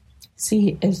see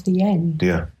it as the end.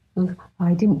 Yeah.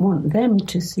 I didn't want them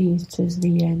to see it as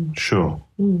the end. Sure.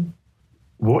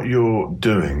 What you're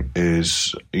doing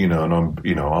is, and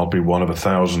I'll be one of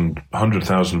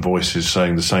 100,000 voices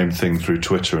saying the same thing through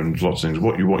Twitter and lots of things.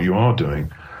 What you are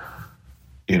doing,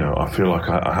 I feel like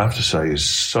I have to say is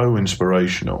so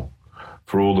inspirational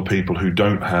for all the people who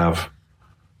don't have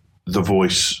the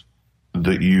voice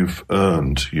that you've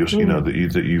earned,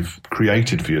 that you've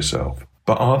created for yourself.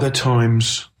 But are there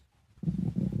times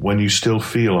when you still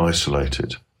feel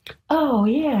isolated? Oh,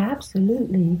 yeah,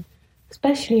 absolutely.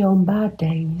 Especially on bad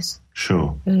days.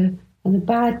 Sure. And the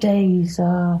bad days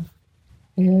are,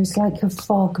 it's like a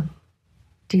fog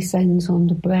descends on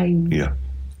the brain. Yeah.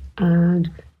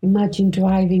 And imagine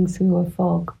driving through a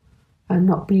fog and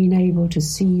not being able to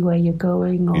see where you're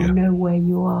going or know where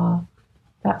you are.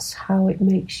 That's how it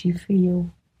makes you feel.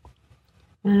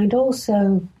 And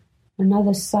also,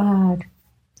 another sad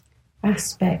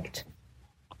aspect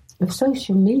of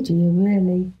social media,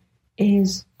 really,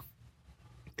 is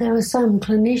there are some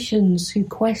clinicians who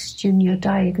question your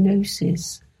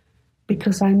diagnosis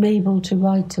because I'm able to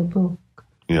write a book.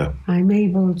 Yeah. I'm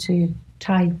able to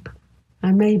type.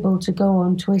 I'm able to go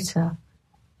on Twitter.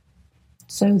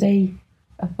 So they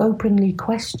openly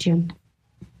question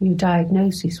your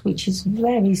diagnosis, which is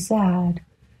very sad,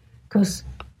 because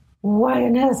why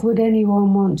on earth would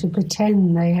anyone want to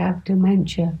pretend they have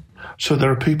dementia? So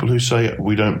there are people who say,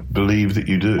 we don't believe that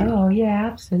you do. Oh, yeah,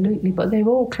 absolutely. But they're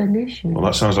all clinicians. Well,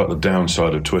 that sounds like the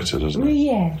downside of Twitter, doesn't it?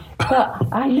 Yeah, but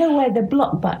I know where the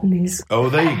block button is. Oh,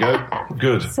 there you go.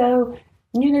 Good. So,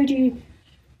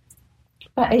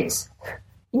 but it's,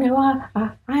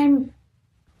 I'm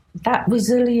that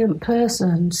resilient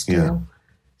person still. Yeah.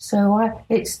 So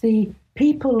it's the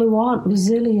people who aren't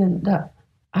resilient that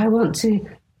I want to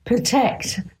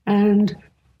protect and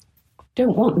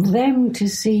don't want them to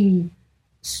see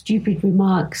stupid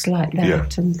remarks like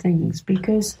that and things,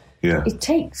 because it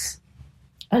takes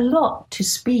a lot to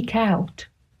speak out.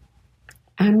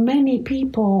 And many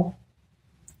people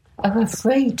are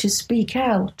afraid to speak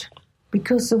out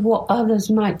because of what others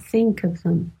might think of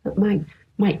them, that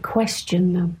might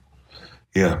question them.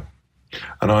 Yeah.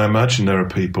 And I imagine there are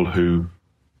people who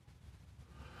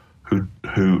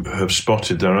have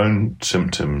spotted their own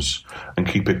symptoms and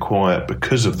keep it quiet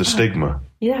because of the stigma.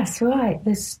 That's right,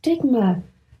 the stigma.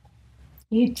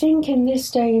 You'd think in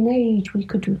this day and age we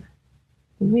could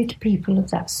rid people of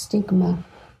that stigma,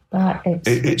 but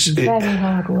it's very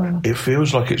hard work. It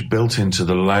feels like it's built into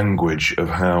the language of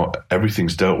how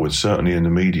everything's dealt with, certainly in the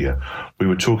media. We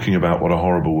were talking about what a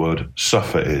horrible word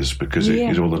suffer is, because it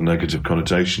is all the negative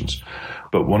connotations.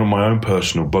 But one of my own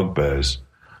personal bugbears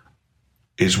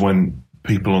is when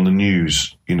people on the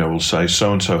news, will say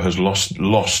so-and-so has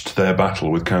lost their battle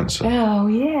with cancer. Oh,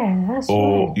 yeah, that's right.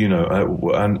 Or,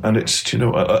 and it's,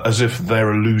 as if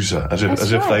they're a loser, as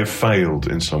if they've failed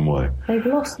in some way. They've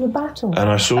lost the battle. And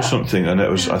I saw something, and it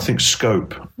was, I think,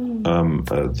 Scope,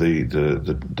 the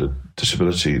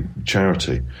disability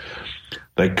charity.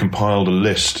 They compiled a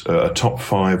list, a top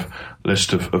 5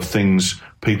 list of things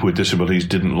people with disabilities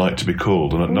didn't like to be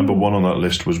called. And at number 1 on that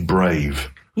list was brave.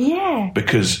 Yeah.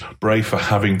 Because brave for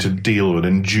having to deal and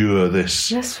endure this.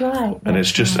 That's right. And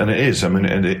it's just, and it is. I mean,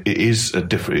 and it is a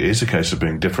case of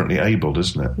being differently abled,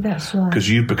 isn't it? That's right. Because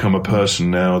you've become a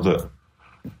person now that,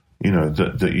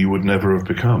 that you would never have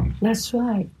become. That's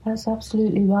right. That's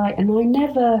absolutely right. And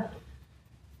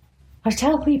I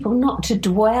tell people not to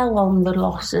dwell on the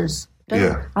losses.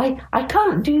 I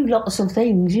can't do lots of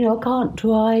things. I can't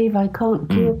drive. I can't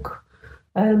cook.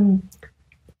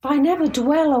 I never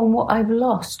dwell on what I've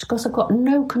lost because I've got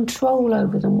no control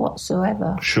over them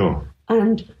whatsoever. Sure.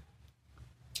 And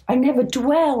I never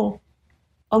dwell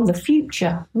on the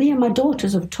future. Me and my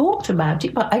daughters have talked about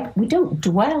it, but we don't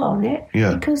dwell on it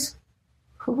because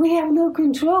we have no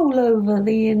control over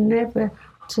the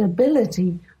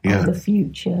inevitability of the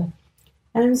future.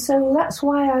 And so that's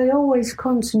why I always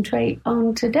concentrate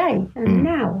on today and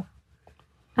now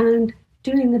and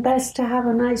doing the best to have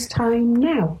a nice time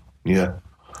now. Yeah.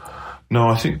 No,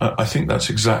 I think that's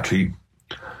exactly,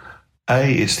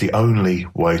 A, it's the only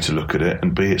way to look at it,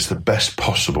 and B, it's the best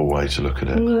possible way to look at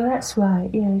it. Well, that's right,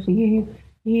 yeah.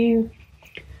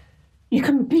 You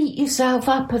can beat yourself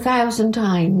up 1,000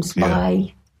 times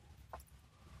by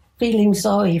feeling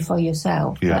sorry for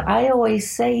yourself. Yeah. But I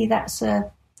always say that's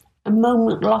a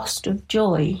moment lost of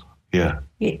joy. Yeah.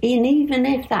 And even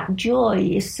if that joy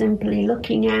is simply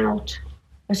looking out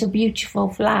at a beautiful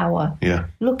flower,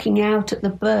 looking out at the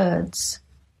birds,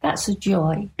 that's a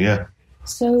joy. Yeah.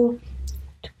 So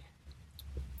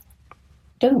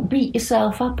don't beat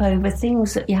yourself up over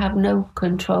things that you have no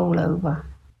control over.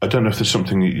 I don't know if there's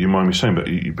something you mind me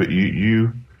saying, but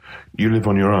you live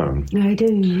on your own. I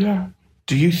do, yeah.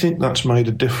 Do you think that's made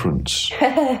a difference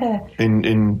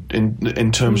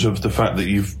in terms of the fact that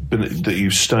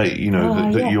you've stayed, you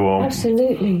know, that you are...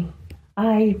 Absolutely.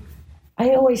 I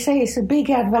always say it's a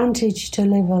big advantage to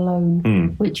live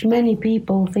alone, which many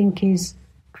people think is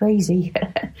crazy.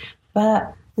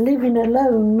 But living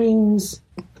alone means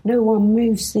no one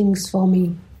moves things for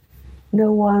me.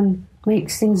 No one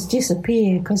makes things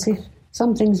disappear, because if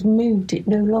something's moved, it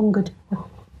no longer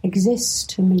exists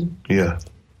to me. Yeah.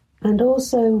 And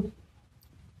also,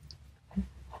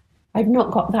 I've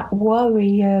not got that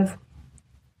worry of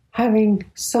having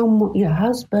your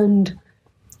husband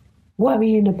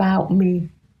worrying about me,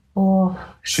 or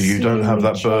so you don't have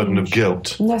that burden of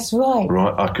guilt. That's right.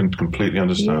 Right, I can completely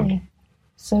understand. Yeah.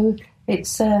 So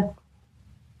it's again,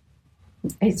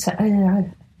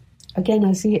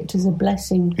 I see it as a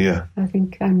blessing. Yeah. I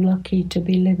think I'm lucky to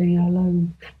be living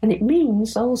alone, and it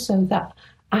means also that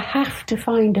I have to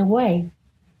find a way.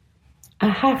 I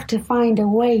have to find a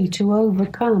way to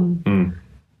overcome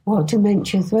what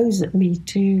dementia throws at me,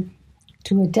 to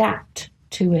adapt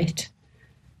to it.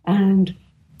 And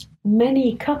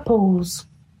many couples,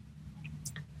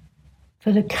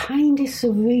 for the kindest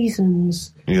of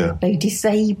reasons, they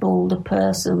disable the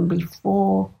person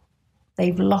before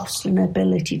they've lost an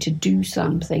ability to do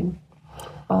something.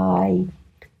 By,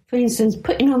 for instance,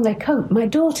 putting on their coat. My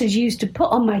daughters used to put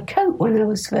on my coat when I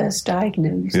was first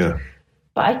diagnosed. Yeah.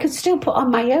 But I could still put on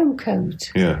my own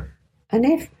coat. Yeah. And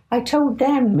if I told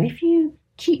them, if you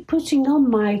keep putting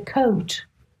on my coat,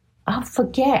 I'll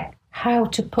forget how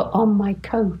to put on my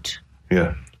coat.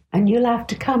 Yeah. And you'll have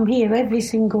to come here every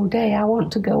single day. I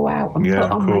want to go out and put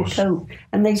on my coat.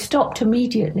 And they stopped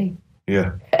immediately.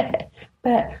 Yeah.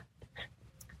 But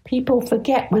people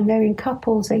forget when they're in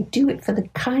couples, they do it for the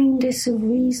kindest of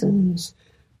reasons.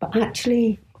 But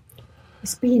actually,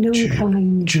 it's being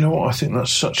unkind. Do you know what? I think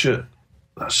that's such a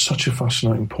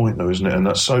fascinating point, though, isn't it? And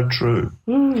that's so true.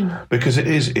 Because it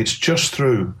is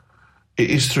through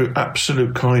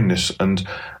absolute kindness and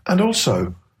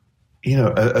also, you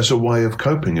know, as a way of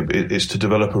coping, it's to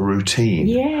develop a routine.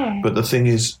 Yeah. But the thing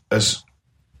is, as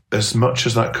much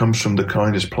as that comes from the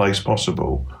kindest place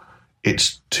possible,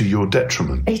 it's to your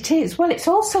detriment. It is. Well, it's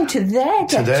also to their detriment.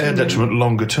 To their detriment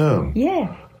longer term.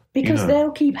 Yeah. Because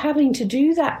they'll keep having to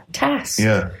do that task.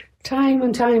 Yeah. Time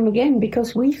and time again,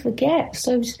 because we forget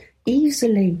so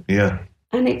easily. Yeah.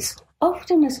 And it's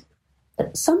often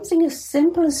something as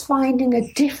simple as finding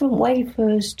a different way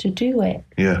for us to do it.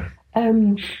 Yeah.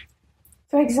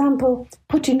 For example,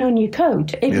 putting on your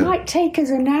coat. It might take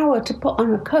us an hour to put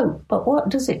on a coat, but what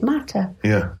does it matter?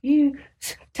 Yeah. You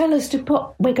tell us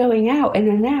we're going out in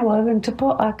an hour and to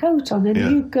put our coat on, and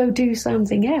you go do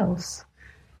something else.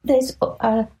 There's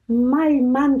my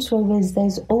mantra is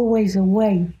there's always a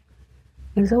way.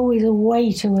 There's always a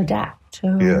way to adapt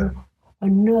to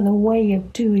another way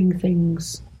of doing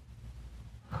things.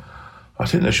 I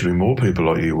think there should be more people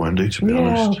like you, Wendy, to be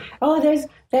honest. Oh,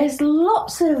 there's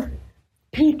lots of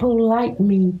people like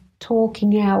me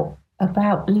talking out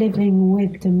about living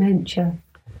with dementia.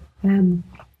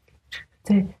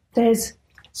 There's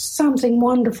something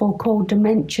wonderful called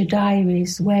Dementia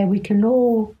Diaries, where we can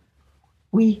all...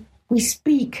 We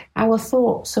speak our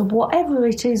thoughts of whatever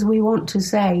it is we want to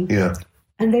say. Yeah.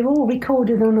 And they're all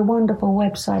recorded on a wonderful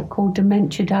website called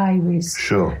Dementia Diaries.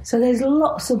 Sure. So there's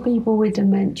lots of people with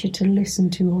dementia to listen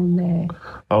to on there.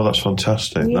 Oh, that's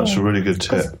fantastic. Yeah. That's a really good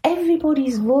tip.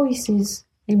 Everybody's voice is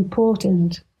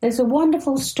important. There's a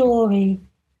wonderful story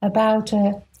about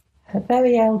a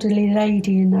very elderly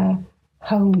lady in a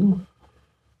home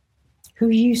who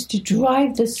used to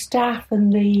drive the staff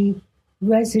and the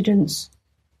residents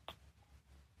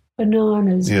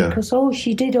bananas because all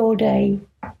she did all day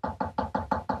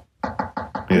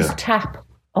was tap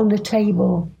on the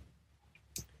table.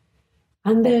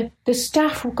 And the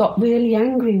staff got really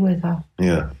angry with her.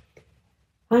 Yeah.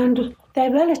 And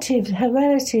her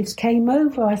relatives came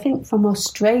over, I think from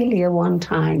Australia one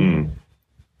time.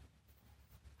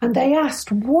 And they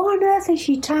asked, what on earth is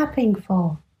she tapping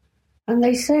for? And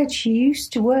they said she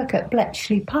used to work at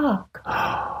Bletchley Park,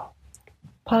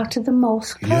 part of the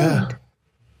Morse code. Yeah.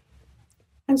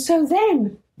 And so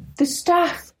then the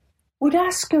staff would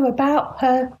ask her about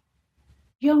her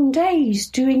young days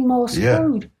doing Morse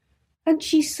code. And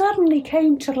she suddenly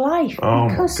came to life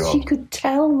because she could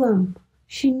tell them.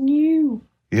 She knew.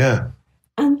 Yeah.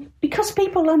 And because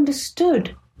people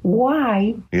understood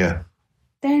why,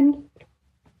 then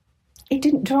it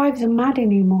didn't drive them mad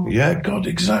anymore. Yeah, God,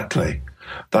 exactly.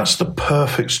 That's the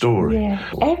perfect story. Yeah.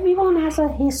 Everyone has a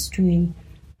history,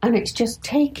 and it's just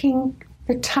taking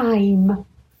the time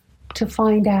to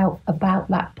find out about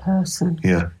that person.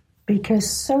 Yeah. Because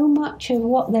so much of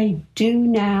what they do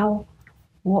now,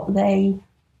 what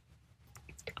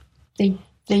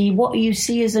what you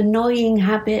see as annoying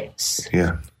habits,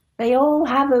 they all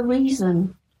have a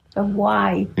reason of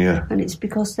why. Yeah. And it's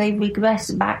because they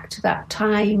regress back to that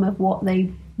time of what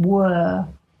they were.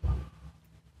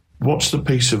 What's the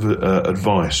piece of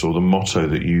advice or the motto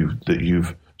that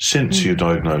you've since your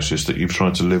diagnosis that you've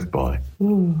tried to live by?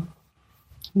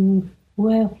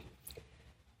 Well,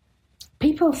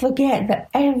 people forget that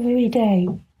every day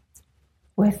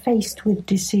we're faced with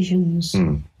decisions.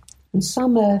 And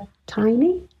some are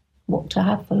tiny, what to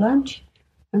have for lunch,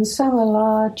 and some are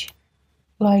large,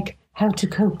 like how to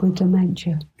cope with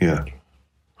dementia. Yeah.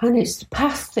 And it's the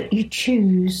path that you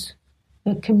choose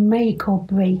that can make or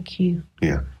break you.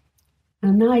 Yeah.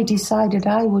 And I decided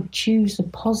I would choose a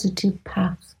positive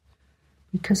path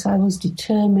because I was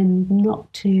determined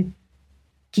not to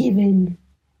give in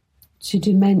to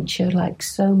dementia like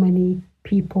so many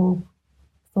people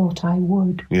thought I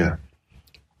would. Yeah.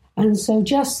 And so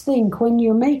just think, when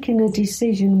you're making a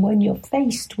decision, when you're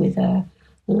faced with a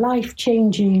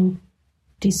life-changing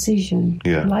decision,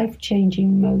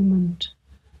 life-changing moment,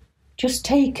 just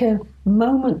take a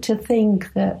moment to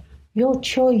think that your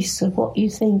choice of what you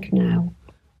think now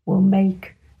will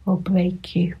make or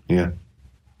break you. Yeah.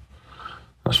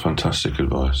 That's fantastic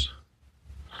advice.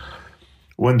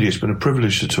 Wendy, it's been a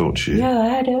privilege to talk to you. Yeah, I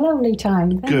had a lovely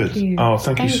time. Thank you. Oh,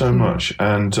 thank you so much.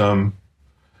 And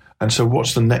so,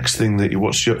 what's the next thing that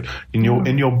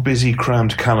in your busy,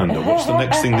 crammed calendar? What's the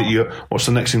next thing that you're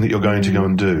going to go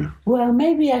and do? Well,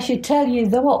 maybe I should tell you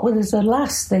what was the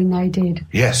last thing I did.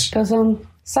 Yes. Because on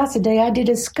Saturday I did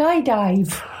a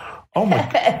skydive. Oh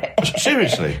my!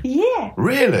 Seriously? Yeah.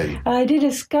 Really? I did a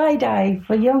skydive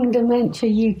for Young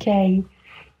Dementia UK.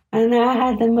 And I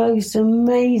had the most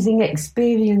amazing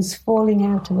experience falling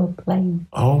out of a plane.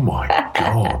 Oh, my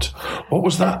God. What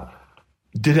was that?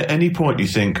 Did at any point you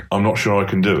think, I'm not sure I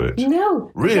can do it? No.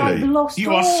 Really?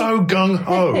 You are so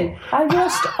gung-ho. I've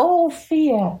lost all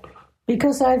fear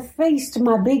because I've faced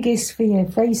my biggest fear,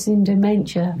 facing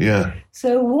dementia. Yeah.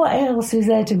 So what else is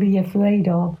there to be afraid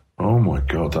of? Oh, my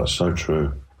God, that's so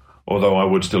true. Although I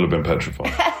would still have been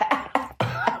petrified.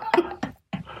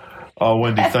 Oh,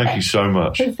 Wendy, thank you so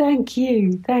much. Thank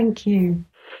you. Thank you.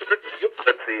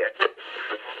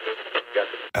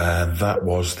 And that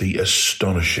was the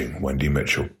astonishing Wendy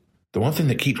Mitchell. The one thing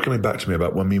that keeps coming back to me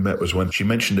about when we met was when she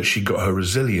mentioned that she got her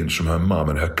resilience from her mum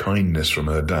and her kindness from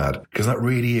her dad, because that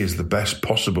really is the best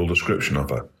possible description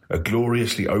of her. A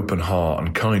gloriously open heart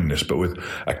and kindness, but with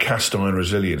a cast-iron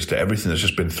resilience to everything that's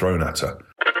just been thrown at her.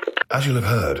 As you'll have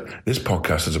heard, this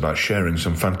podcast is about sharing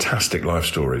some fantastic life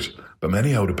stories, but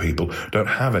many older people don't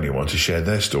have anyone to share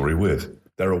their story with.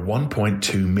 There are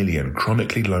 1.2 million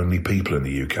chronically lonely people in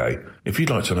the UK. If you'd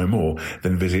like to know more,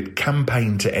 then visit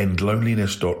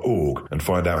campaigntoendloneliness.org and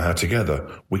find out how together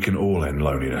we can all end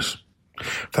loneliness.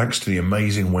 Thanks to the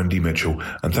amazing Wendy Mitchell,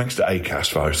 and thanks to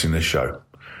Acast for hosting this show.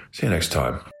 See you next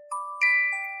time.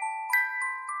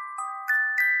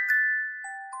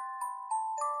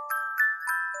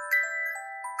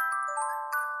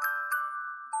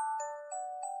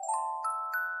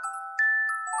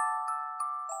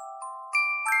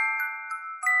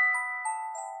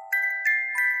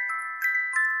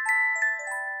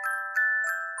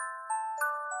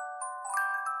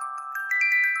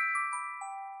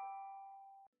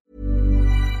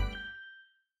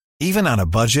 Even on a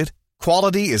budget,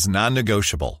 quality is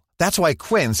non-negotiable. That's why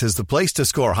Quince is the place to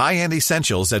score high-end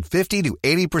essentials at 50 to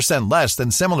 80% less than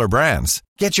similar brands.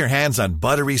 Get your hands on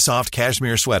buttery soft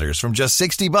cashmere sweaters from just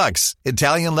 $60,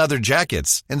 Italian leather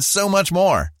jackets, and so much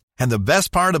more. And the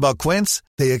best part about Quince,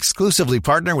 they exclusively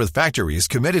partner with factories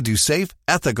committed to safe,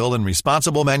 ethical, and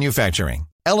responsible manufacturing.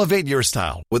 Elevate your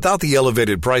style without the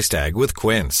elevated price tag with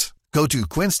Quince. Go to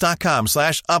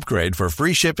quince.com/upgrade for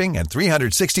free shipping and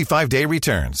 365-day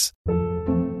returns.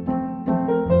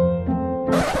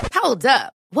 Hold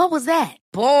up. What was that?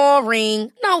 Boring.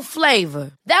 No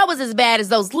flavor. That was as bad as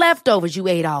those leftovers you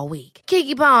ate all week.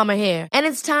 Keke Palmer here, and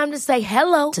it's time to say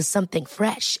hello to something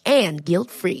fresh and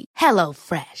guilt-free. Hello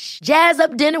Fresh. Jazz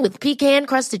up dinner with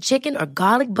pecan-crusted chicken or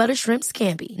garlic butter shrimp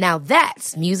scampi. Now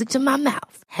that's music to my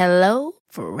mouth. Hello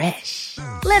Fresh.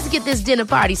 Let's get this dinner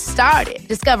party started.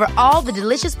 Discover all the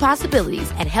delicious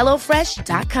possibilities at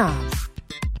HelloFresh.com.